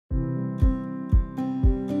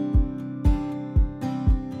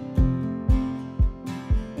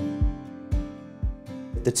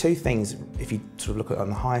The two things, if you sort of look at on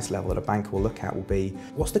the highest level that a banker will look at, will be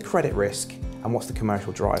what's the credit risk and what's the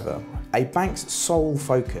commercial driver. A bank's sole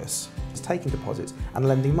focus is taking deposits and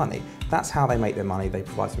lending money. That's how they make their money. They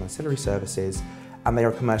provide some ancillary services and they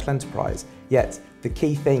are a commercial enterprise. Yet the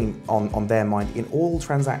key thing on their mind in all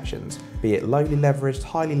transactions, be it lowly leveraged,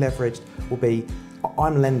 highly leveraged, will be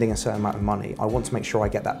I'm lending a certain amount of money. I want to make sure I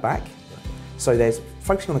get that back. So there's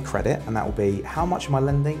focusing on the credit, and that will be how much am I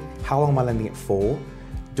lending, how long am I lending it for,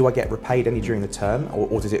 do I get repaid any during the term,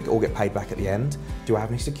 or does it all get paid back at the end? Do I have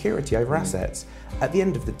any security over assets? At the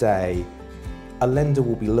end of the day, a lender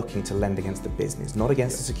will be looking to lend against the business, not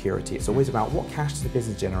against the security. It's always about what cash does the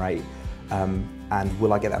business generate, and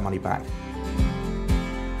will I get that money back?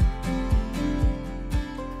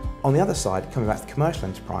 On the other side, coming back to the commercial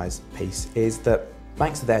enterprise piece, is that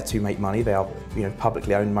banks are there to make money. They are,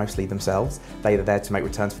 publicly owned mostly themselves. They are there to make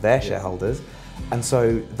returns for their shareholders, and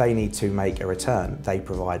so they need to make a return. They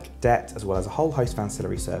provide debt as well as a whole host of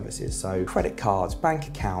ancillary services. So credit cards, bank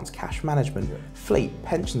accounts, cash management, fleet,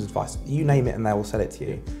 pensions advice, you name it and they will sell it to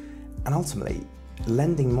you. And ultimately,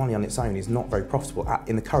 lending money on its own is not very profitable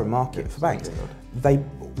in the current market for banks. They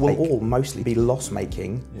will all mostly be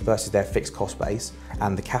loss-making versus their fixed cost base,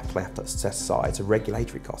 and the capital they have to set aside, so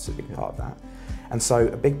regulatory costs is a big part of that. And so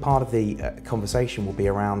a big part of the conversation will be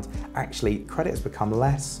around, actually, credit has become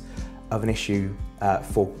less of an issue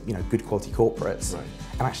for good quality corporates,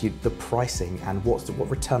 and actually the pricing and what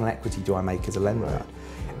return on equity do I make as a lender?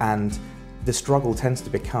 And the struggle tends to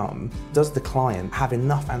become, does the client have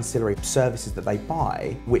enough ancillary services that they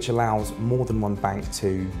buy which allows more than one bank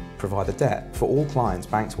to provide the debt? For all clients,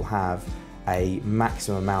 banks will have a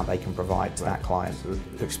maximum amount they can provide to that client,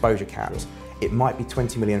 exposure caps. It might be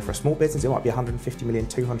 20 million for a small business, it might be 150 million,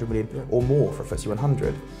 200 million or more for a FTSE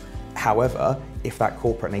 100. However, if that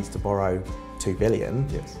corporate needs to borrow 2 billion,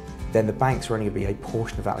 then the banks are only going to be a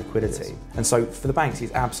portion of that liquidity. And so for the banks,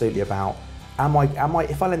 it's absolutely about,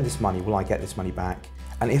 if I lend this money, will I get this money back?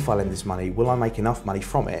 And if I lend this money, will I make enough money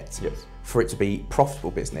from it for it to be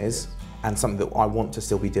profitable business and something that I want to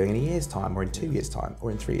still be doing in a year's time, or in 2 years' time,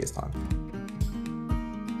 or in 3 years' time?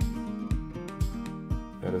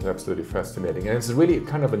 That is absolutely fascinating, and it's really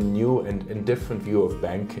kind of a new and different view of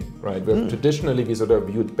banking, right? Where traditionally we sort of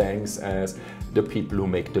viewed banks as the people who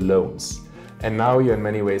make the loans. And now you're in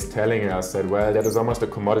many ways telling us that, well, that is almost a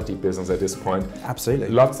commodity business at this point. Absolutely.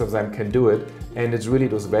 Lots of them can do it, and it's really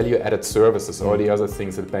those value-added services, all the other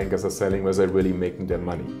things that bankers are selling, where they're really making their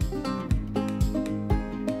money.